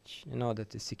advantage, in order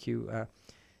to secure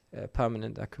a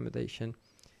permanent accommodation,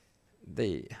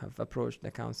 they have approached the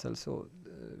council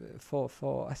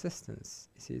for assistance.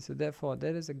 You see, so therefore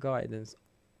there is a guidance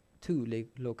to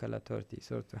local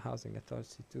authorities or to housing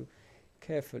authorities to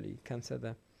carefully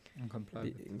consider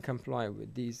and comply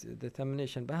with these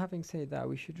determinations. But having said that,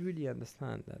 we should really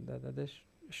understand that there's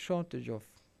shortage of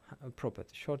property,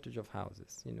 shortage of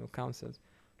houses. Councils,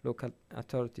 local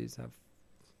authorities have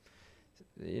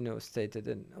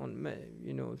stated on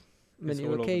many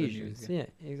occasions. Yeah,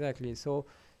 exactly. So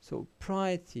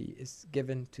priority is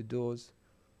given to those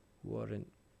who are in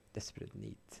desperate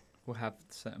need, who have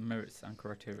certain merits and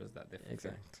criteria that they fulfill.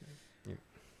 Exactly. Yeah.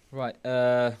 Right.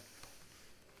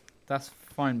 That's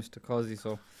fine, Mr. Qazi.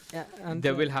 So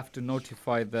they will have to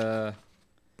notify the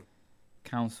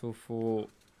council for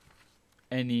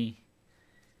any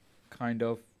kind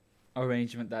of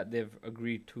arrangement that they've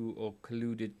agreed to or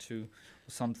colluded to,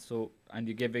 or some sort. And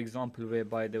you gave an example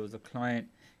whereby there was a client,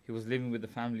 he was living with the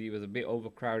family, it was a bit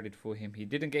overcrowded for him. He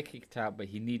didn't get kicked out, but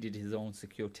he needed his own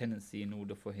secure tenancy in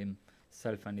order for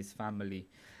himself and his family.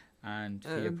 And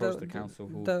he approached the council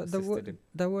who assisted him.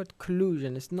 The word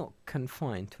collusion is not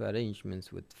confined to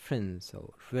arrangements with friends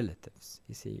or relatives.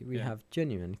 You see, we have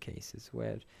genuine cases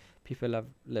where people have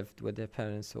lived with their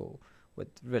parents or with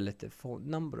relatives for a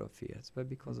number of years, but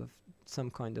because of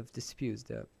some kind of disputes,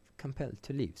 they're compelled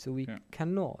to leave. So we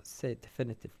cannot say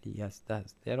definitively yes,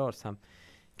 there are some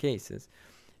cases.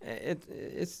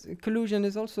 It's collusion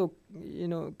is also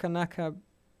can occur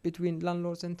between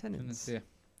landlords and tenants.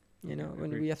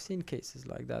 When we have seen cases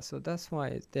like that. So that's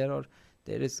why there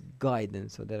is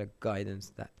guidance, or there are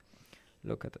guidance that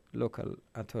local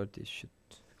authorities should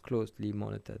closely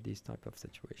monitor these type of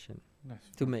situation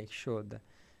to make sure the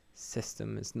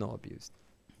system is not abused.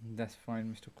 That's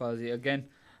fine, Mr. Qazi. Again,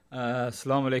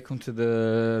 assalamu alaikum to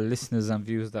the listeners and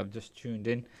viewers that have just tuned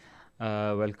in.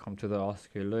 Welcome to the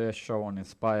Ask Your Lawyer show on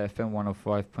Inspire FM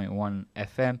 105.1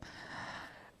 FM.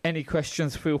 Any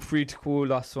questions, feel free to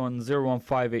call us on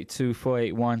 01582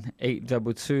 481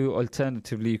 822.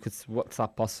 Alternatively, you could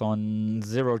WhatsApp us on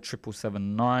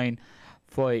 07779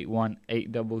 481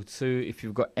 822. If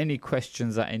you've got any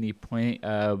questions at any point,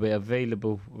 we're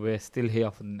available. We're still here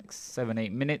for the next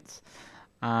 7-8 minutes.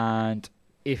 And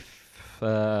if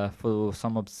for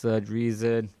some absurd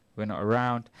reason we're not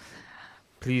around,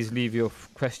 please leave your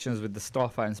questions with the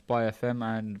staff at Inspire FM,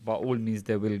 and by all means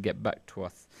they will get back to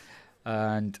us.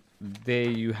 And there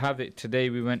you have it.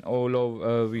 Today we went all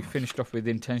over. We finished off with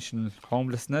intentional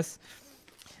homelessness.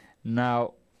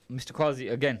 Now, Mr.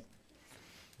 Qazi, again,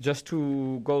 just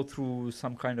to go through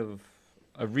some kind of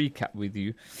a recap with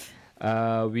you,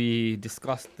 we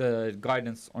discussed the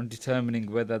guidance on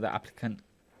determining whether the applicant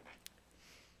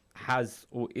has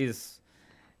or is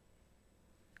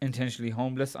intentionally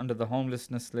homeless under the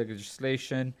homelessness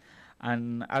legislation.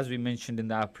 And as we mentioned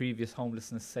in our previous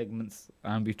homelessness segments,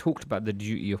 we talked about the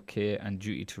duty of care and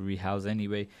duty to rehouse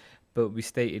anyway, but we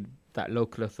stated that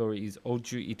local authorities owe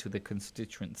duty to the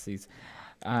constituencies.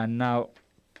 And now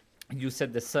you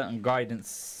said there's certain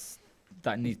guidance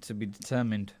that needs to be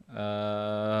determined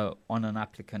on an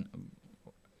applicant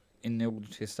in order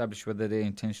to establish whether they're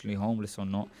intentionally homeless or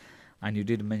not. And you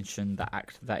did mention the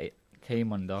act that it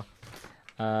came under.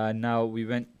 Now we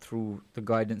went through the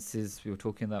guidances. We were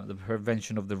talking about the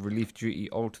prevention of the relief duty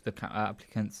owed to the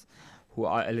applicants who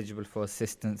are eligible for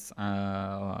assistance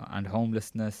and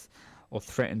homelessness or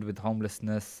threatened with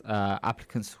homelessness,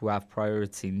 applicants who have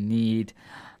priority need.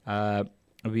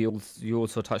 You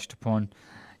also touched upon,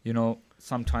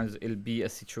 sometimes it'll be a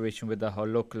situation where the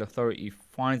local authority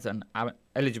finds an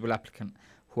eligible applicant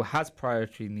who has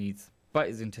priority needs but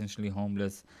is intentionally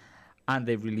homeless, and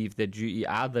they relieve their duty.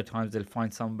 At other times, they'll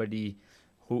find somebody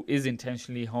who is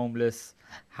intentionally homeless.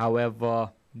 However,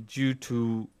 due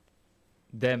to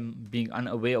them being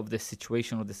unaware of the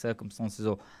situation or the circumstances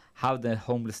or how their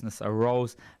homelessness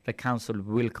arose, the council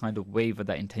will kind of waiver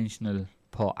that intentional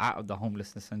part out of the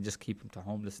homelessness and just keep them to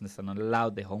homelessness and allow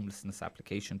the homelessness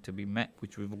application to be met,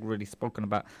 which we've already spoken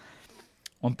about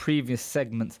on previous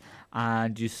segments.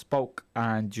 And you spoke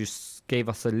and you gave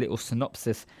us a little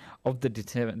synopsis of the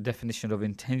definition of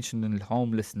intentional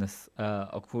homelessness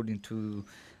according to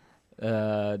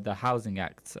the Housing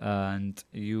Act. And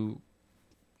you,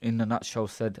 in a nutshell,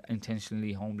 said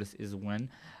intentionally homeless is when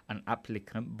an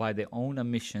applicant, by their own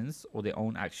omissions or their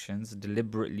own actions,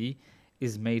 deliberately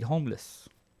is made homeless.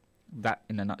 That,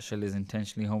 in a nutshell, is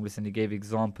intentionally homeless. And he gave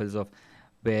examples of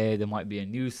where there might be a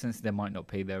nuisance, they might not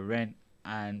pay their rent,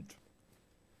 and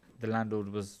the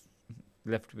landlord was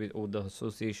left with, or the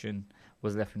association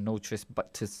was left with no choice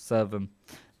but to serve them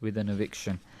with an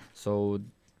eviction. So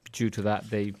due to that,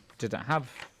 they didn't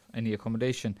have any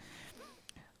accommodation.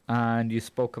 And you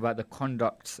spoke about the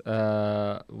conduct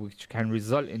which can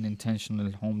result in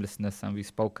intentional homelessness, and we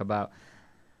spoke about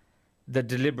the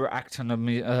deliberate act and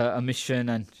omission,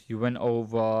 and you went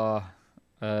over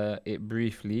it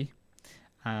briefly.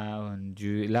 And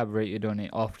you elaborated on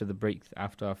it after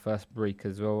our first break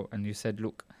as well. And you said,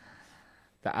 look,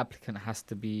 the applicant has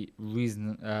to be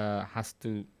has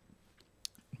to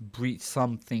breach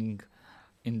something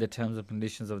in the terms and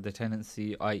conditions of the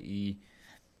tenancy, i.e.,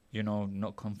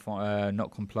 not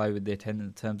comply with their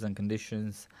tenant terms and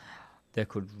conditions. They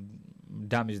could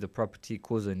damage the property,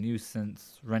 cause a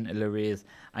nuisance, rental arrears.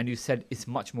 And you said it's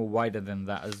much more wider than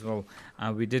that as well.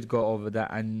 And we did go over that,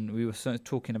 and we were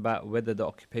talking about whether the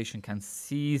occupation can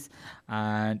cease.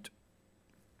 And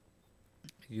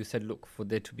you said, look, for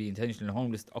there to be intentionally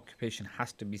homeless, the occupation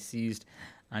has to be seized,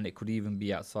 and it could even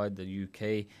be outside the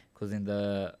UK, because in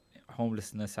the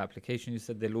homelessness application, you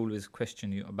said they'll always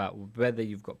question you about whether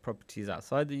you've got properties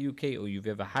outside the UK or you've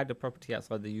ever had a property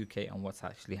outside the UK and what's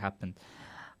actually happened.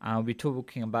 We're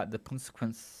talking about the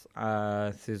consequences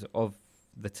of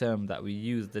the term that we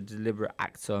use, the deliberate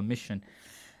acts or omission.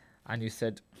 And you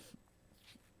said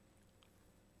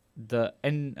the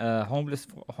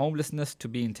homelessness to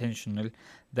be intentional,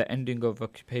 the ending of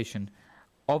occupation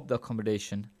of the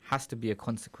accommodation has to be a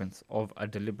consequence of a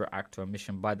deliberate act or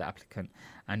omission by the applicant.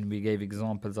 And we gave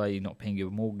examples, i.e. not paying your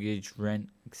mortgage, rent,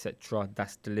 etc.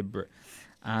 That's deliberate.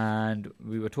 And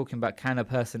we were talking about, can a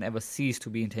person ever cease to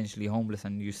be intentionally homeless?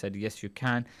 And you said yes, you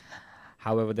can.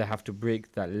 However, they have to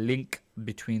break that link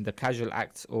between the casual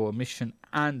acts or omission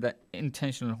and the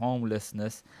intentional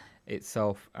homelessness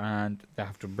itself, and they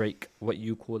have to break what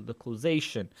you call the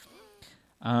causation.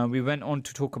 We went on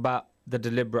to talk about the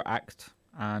deliberate act,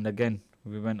 and again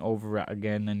we went over it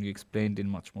again, and you explained in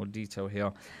much more detail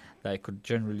here that it could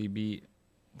generally be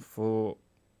for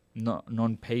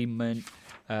non-payment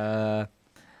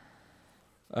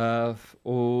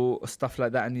or stuff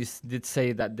like that. And you did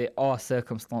say that there are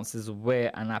circumstances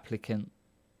where an applicant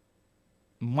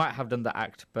might have done the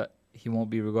act, but he won't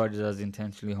be regarded as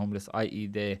intentionally homeless, i.e.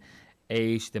 their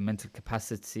age, their mental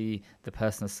capacity, the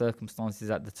personal circumstances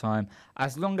at the time,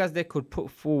 as long as they could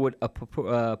put forward a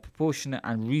proportionate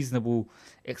and reasonable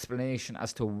explanation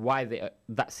as to why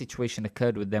that situation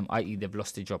occurred with them, i.e. they've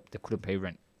lost a job, they couldn't pay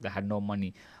rent, they had no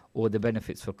money, or the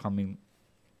benefits were coming,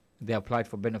 they applied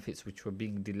for benefits which were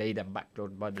being delayed and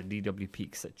backlogged by the DWP,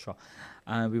 etc.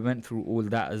 And we went through all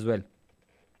that as well.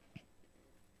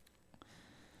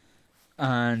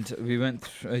 And we went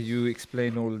you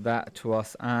explained all that to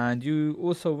us, and you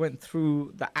also went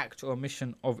through the act or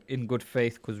omission of in good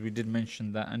faith, because we did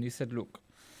mention that. And you said, look,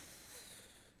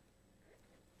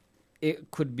 it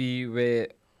could be where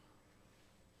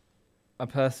a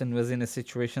person was in a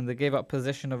situation, they gave up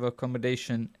possession of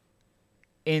accommodation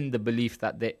in the belief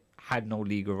that they had no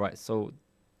legal rights. So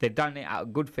they've done it out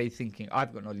of good faith, thinking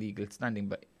I've got no legal standing,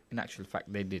 but in actual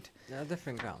fact they did.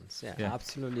 Different grounds,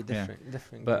 absolutely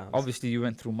different but grounds. Obviously you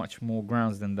went through much more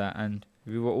grounds than that, and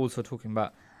we were also talking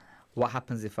about what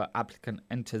happens if an applicant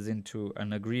enters into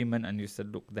an agreement and you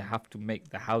said, look, they have to make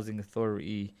the housing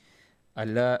authority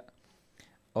alert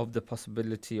of the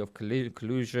possibility of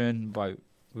collusion, by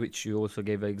which you also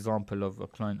gave an example of a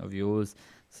client of yours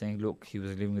saying, look, he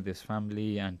was living with his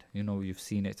family and, you know, you've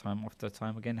seen it time after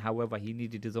time again. However, he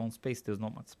needed his own space. There's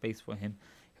not much space for him.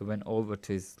 He went over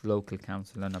to his local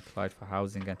council and applied for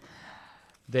housing, and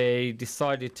they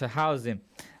decided to house him.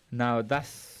 Now,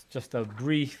 that's just a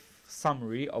brief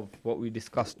summary of what we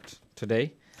discussed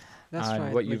today. That's and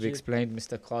right, what you've explained,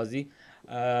 Mr. Qazi.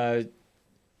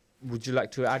 Would you like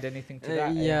to add anything to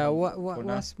that?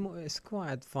 It's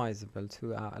quite advisable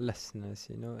to our listeners,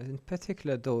 you know, in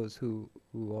particular those who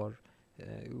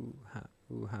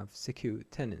have secure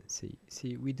tenancy.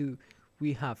 See,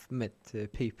 we have met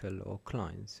people or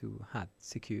clients who had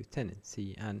secure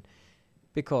tenancy, and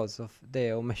because of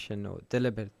their omission or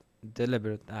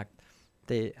deliberate act,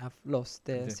 they have lost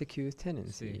their secure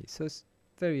tenancy. So it's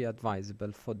very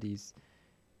advisable for these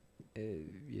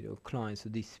clients or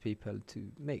these people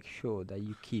to make sure that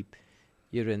you keep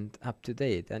your rent up to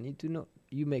date, and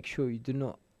you make sure you do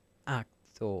not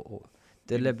act or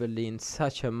deliberately in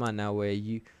such a manner where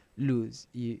you lose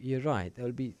your right. It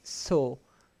will be so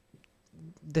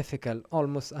difficult,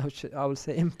 almost I would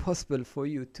say impossible for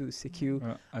you to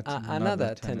secure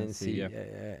another tenancy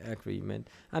agreement,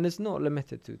 and it's not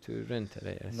limited to rent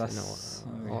arrears,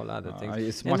 all other things.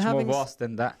 It's much more vast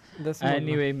than that.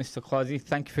 Anyway, Mr. Qazi,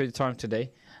 thank you for your time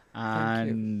today,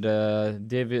 and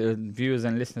dear viewers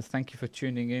and listeners, thank you for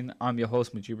tuning in. I'm your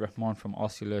host Mujib Rahman from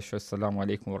RC Show. Assalamu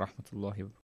alaikum wa rahmatullahi wa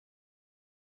barakatuh.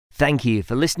 Thank you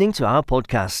for listening to our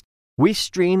podcast. We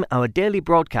stream our daily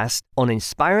broadcast on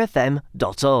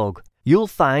inspirefm.org. You'll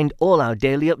find all our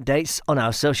daily updates on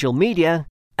our social media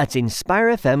at Inspire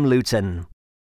FM Luton.